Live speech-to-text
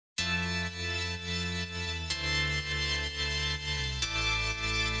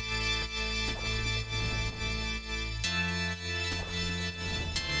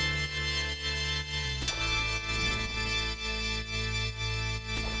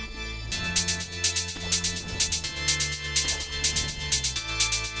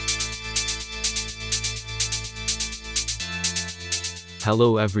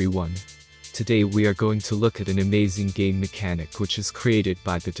Hello everyone. Today we are going to look at an amazing game mechanic which is created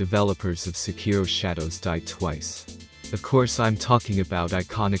by the developers of Sekiro Shadows Die Twice. Of course I'm talking about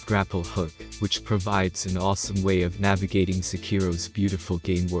iconic Grapple Hook, which provides an awesome way of navigating Sekiro's beautiful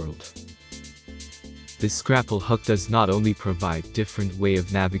game world. This Grapple Hook does not only provide different way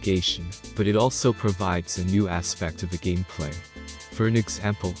of navigation, but it also provides a new aspect of the gameplay. For an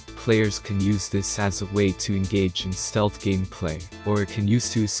example, players can use this as a way to engage in stealth gameplay, or it can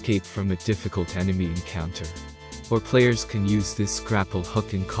use to escape from a difficult enemy encounter. Or players can use this grapple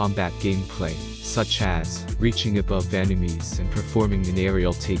hook in combat gameplay, such as reaching above enemies and performing an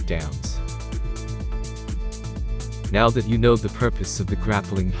aerial takedowns. Now that you know the purpose of the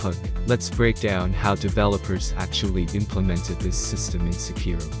grappling hook, let's break down how developers actually implemented this system in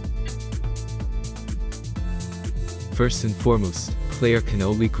Sekiro. First and foremost, player can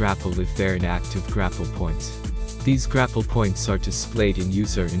only grapple if they're an active grapple point. These grapple points are displayed in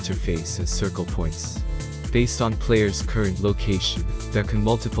user interface as circle points. Based on player's current location, there can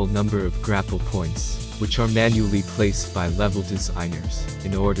multiple number of grapple points, which are manually placed by level designers,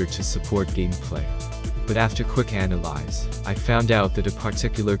 in order to support gameplay. But after quick analyze, I found out that a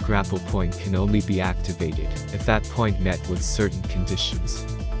particular grapple point can only be activated if that point met with certain conditions.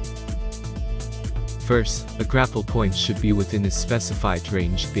 First, a grapple point should be within a specified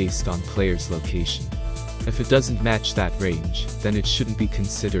range based on player's location. If it doesn't match that range, then it shouldn't be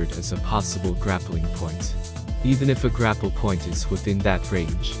considered as a possible grappling point. Even if a grapple point is within that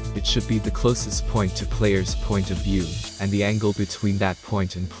range, it should be the closest point to player's point of view, and the angle between that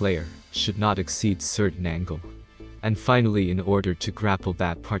point and player should not exceed certain angle. And finally, in order to grapple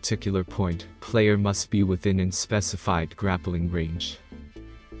that particular point, player must be within an specified grappling range.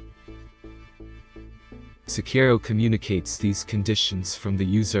 Sekiro communicates these conditions from the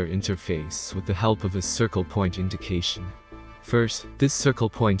user interface with the help of a circle point indication. First, this circle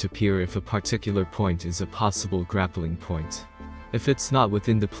point appears if a particular point is a possible grappling point. If it's not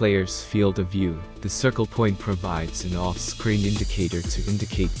within the player's field of view, the circle point provides an off-screen indicator to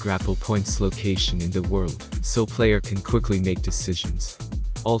indicate grapple point's location in the world, so player can quickly make decisions.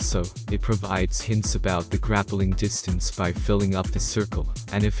 Also, it provides hints about the grappling distance by filling up the circle,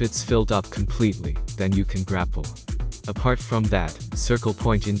 and if it's filled up completely, then you can grapple. Apart from that, circle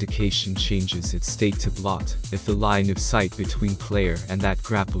point indication changes its state to blocked if the line of sight between player and that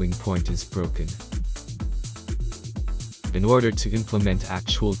grappling point is broken. In order to implement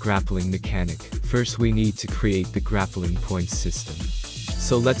actual grappling mechanic, first we need to create the grappling point system.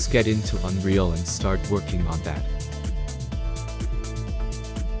 So let's get into Unreal and start working on that.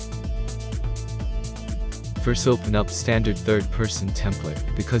 First open up standard third-person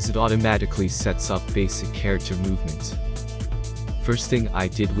template, because it automatically sets up basic character movement. First thing I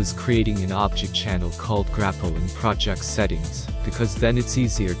did was creating an object channel called Grapple in project settings, because then it's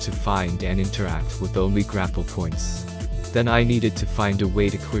easier to find and interact with only grapple points. Then I needed to find a way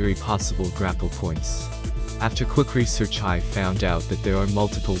to query possible grapple points. After quick research I found out that there are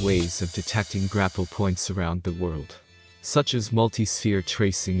multiple ways of detecting grapple points around the world, such as multi-sphere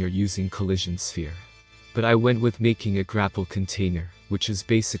tracing or using collision sphere. But I went with making a grapple container, which is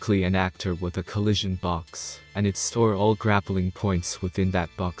basically an actor with a collision box, and it stores all grappling points within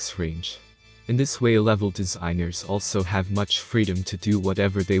that box range. In this way level designers also have much freedom to do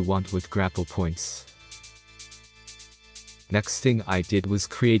whatever they want with grapple points. Next thing I did was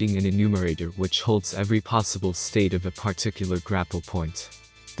creating an enumerator which holds every possible state of a particular grapple point.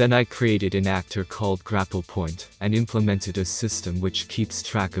 Then I created an actor called Grapple Point, and implemented a system which keeps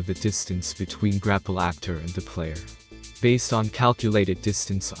track of the distance between grapple actor and the player. Based on calculated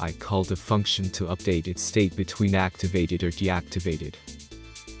distance I called a function to update its state between activated or deactivated.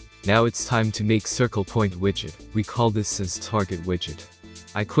 Now it's time to make circle point widget, we call this as target widget.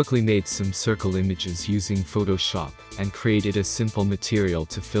 I quickly made some circle images using Photoshop, and created a simple material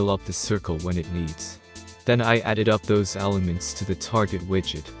to fill up the circle when it needs. Then I added up those elements to the target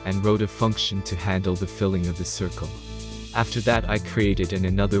widget, and wrote a function to handle the filling of the circle. After that I created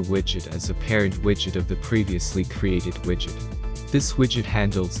another widget as a parent widget of the previously created widget. This widget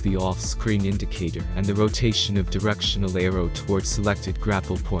handles the off-screen indicator and the rotation of directional arrow towards selected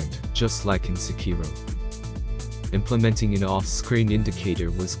grapple point, just like in Sekiro. Implementing an off-screen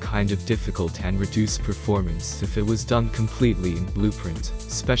indicator was kind of difficult and reduced performance if it was done completely in Blueprint,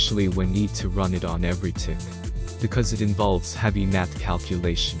 especially when need to run it on every tick, because it involves heavy math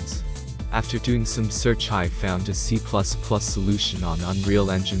calculations. After doing some search I found a C++ solution on Unreal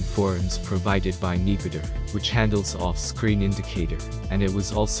Engine forums provided by Nipeter, which handles off-screen indicator, and it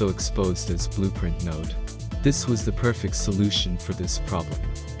was also exposed as Blueprint node. This was the perfect solution for this problem.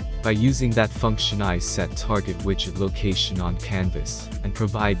 By using that function, I set target widget location on canvas, and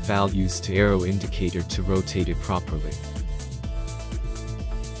provide values to arrow indicator to rotate it properly.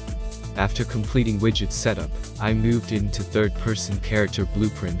 After completing widget setup, I moved into third-person character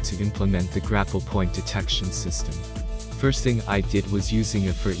blueprint to implement the grapple point detection system. First thing I did was using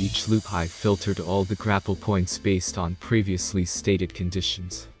a for each loop I filtered all the grapple points based on previously stated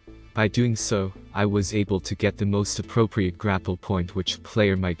conditions. By doing so, I was able to get the most appropriate grapple point which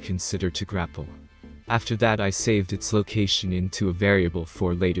player might consider to grapple. After that, I saved its location into a variable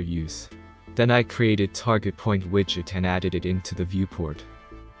for later use. Then I created target point widget and added it into the viewport.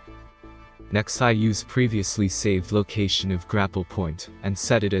 Next, I used previously saved location of grapple point and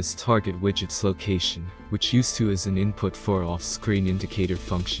set it as target widget's location, which used to as an input for off-screen indicator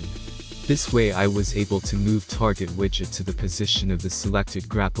function. This way I was able to move target widget to the position of the selected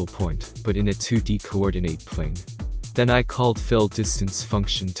grapple point, but in a 2D coordinate plane. Then I called fill distance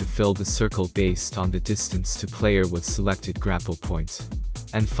function to fill the circle based on the distance to player with selected grapple points.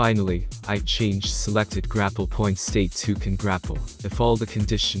 And finally, I changed selected grapple point state to can grapple if all the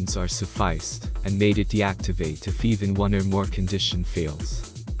conditions are sufficed, and made it deactivate if even one or more condition fails.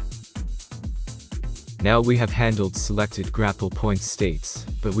 Now we have handled selected grapple point states,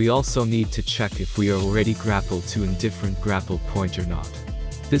 but we also need to check if we are already grappled to a different grapple point or not.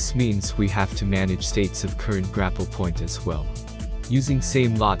 This means we have to manage states of current grapple point as well. Using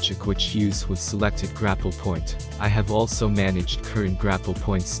same logic which used with selected grapple point, I have also managed current grapple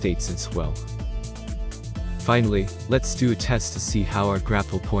point states as well. Finally, let's do a test to see how our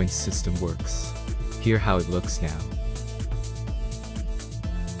grapple point system works. Here how it looks now.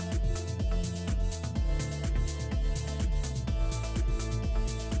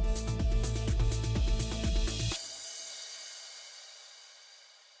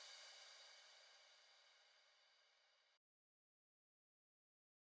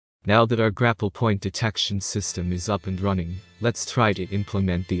 Now that our grapple point detection system is up and running, let's try to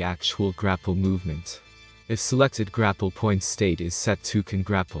implement the actual grapple movement. If selected grapple point state is set to can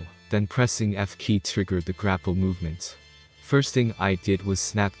grapple, then pressing F key triggered the grapple movement. First thing I did was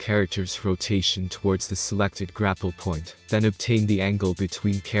snap character's rotation towards the selected grapple point, then obtain the angle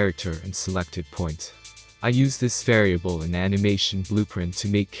between character and selected point. I use this variable in animation blueprint to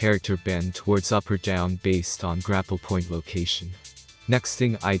make character bend towards up or down based on grapple point location. Next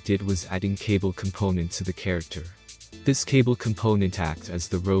thing I did was adding cable component to the character. This cable component acts as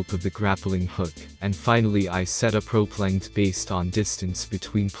the rope of the grappling hook, and finally I set up rope length based on distance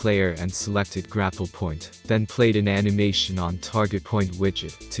between player and selected grapple point, then played an animation on target point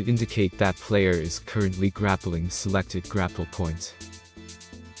widget to indicate that player is currently grappling selected grapple point.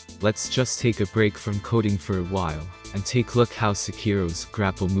 Let's just take a break from coding for a while, and take a look how Sekiro's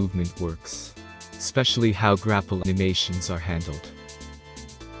grapple movement works. Especially how grapple animations are handled.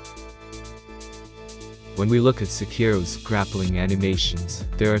 When we look at Sekiro's grappling animations,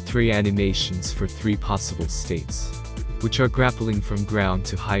 there are 3 animations for 3 possible states, which are grappling from ground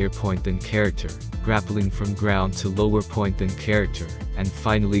to higher point than character, grappling from ground to lower point than character, and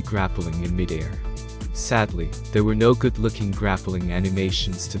finally grappling in midair. Sadly, there were no good-looking grappling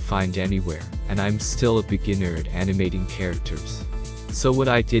animations to find anywhere, and I'm still a beginner at animating characters. So what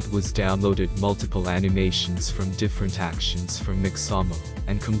I did was downloaded multiple animations from different actions from Mixamo,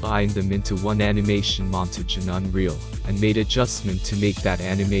 and combined them into one animation montage in Unreal, and made adjustment to make that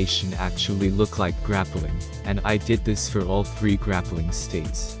animation actually look like grappling, and I did this for all 3 grappling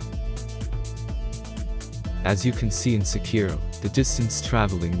states. As you can see in Sekiro, the distance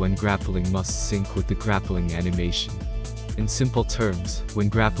traveling when grappling must sync with the grappling animation. In simple terms, when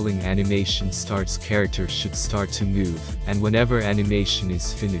grappling animation starts, character should start to move, and whenever animation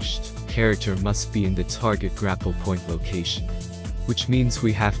is finished, character must be in the target grapple point location. Which means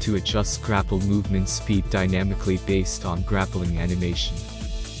we have to adjust grapple movement speed dynamically based on grappling animation.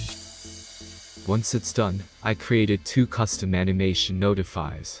 Once it's done, I created 2 custom animation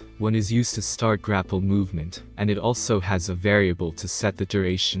notifiers. One is used to start grapple movement, and it also has a variable to set the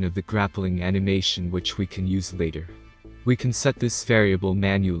duration of the grappling animation which we can use later. We can set this variable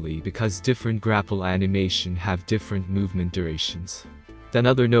manually because different grapple animation have different movement durations. Then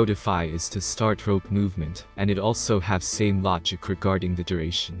other notify is to start rope movement, and it also have same logic regarding the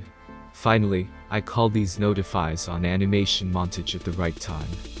duration. Finally, I call these notifies on animation montage at the right time.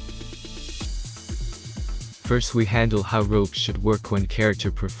 First we handle how rope should work when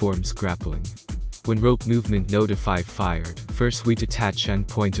character performs grappling. When rope movement notify fired, first we detach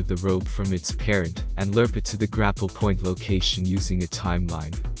endpoint of the rope from its parent, and lerp it to the grapple point location using a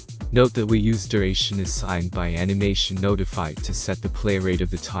timeline. Note that we use duration assigned by animation notified to set the play rate of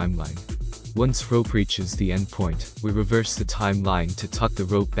the timeline. Once rope reaches the endpoint, we reverse the timeline to tuck the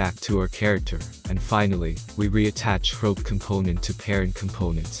rope back to our character, and finally, we reattach rope component to parent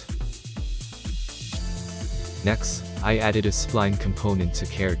component. Next, I added a spline component to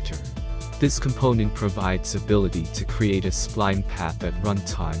character. This component provides ability to create a spline path at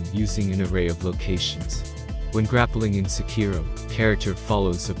runtime using an array of locations. When grappling in Sekiro, character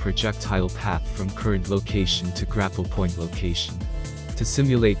follows a projectile path from current location to grapple point location. To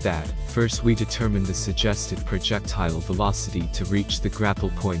simulate that, first we determine the suggested projectile velocity to reach the grapple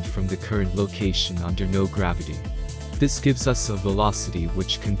point from the current location under no gravity. This gives us a velocity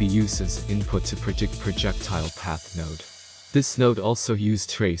which can be used as input to predict projectile path node. This node also used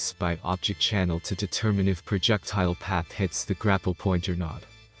trace by object channel to determine if projectile path hits the grapple point or not.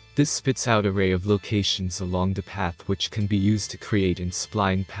 This spits out array of locations along the path which can be used to create an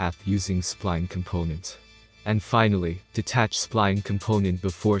spline path using spline component. And finally, detach spline component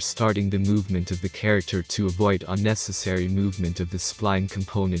before starting the movement of the character to avoid unnecessary movement of the spline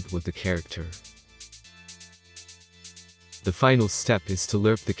component with the character. The final step is to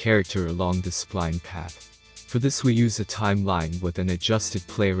lerp the character along the spline path. For this we use a timeline with an adjusted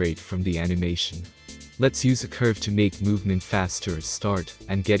play rate from the animation. Let's use a curve to make movement faster at start,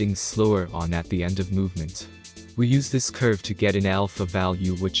 and getting slower on at the end of movement. We use this curve to get an alpha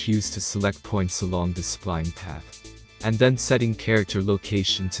value which used to select points along the spline path. And then setting character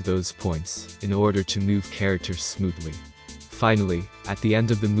location to those points, in order to move character smoothly. Finally, at the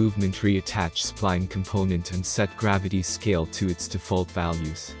end of the movement reattach spline component and set gravity scale to its default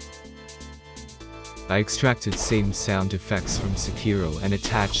values. I extracted same sound effects from Sekiro and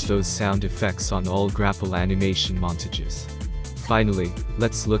attached those sound effects on all grapple animation montages. Finally,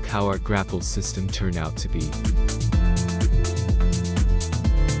 let's look how our grapple system turned out to be.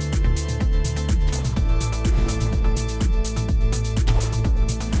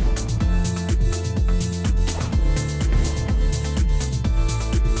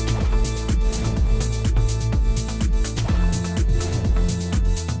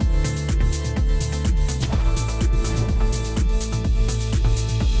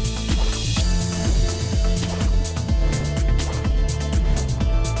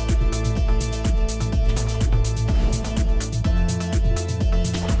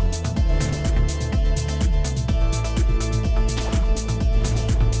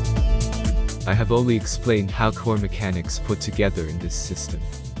 I have only explained how core mechanics put together in this system.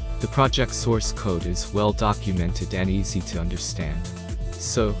 The project source code is well documented and easy to understand.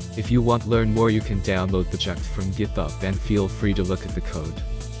 So, if you want to learn more you can download the project from GitHub and feel free to look at the code.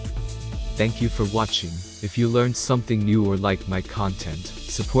 Thank you for watching. If you learned something new or like my content,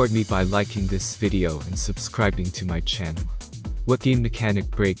 support me by liking this video and subscribing to my channel. What game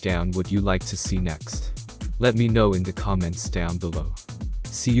mechanic breakdown would you like to see next? Let me know in the comments down below.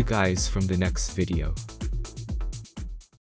 See you guys from the next video.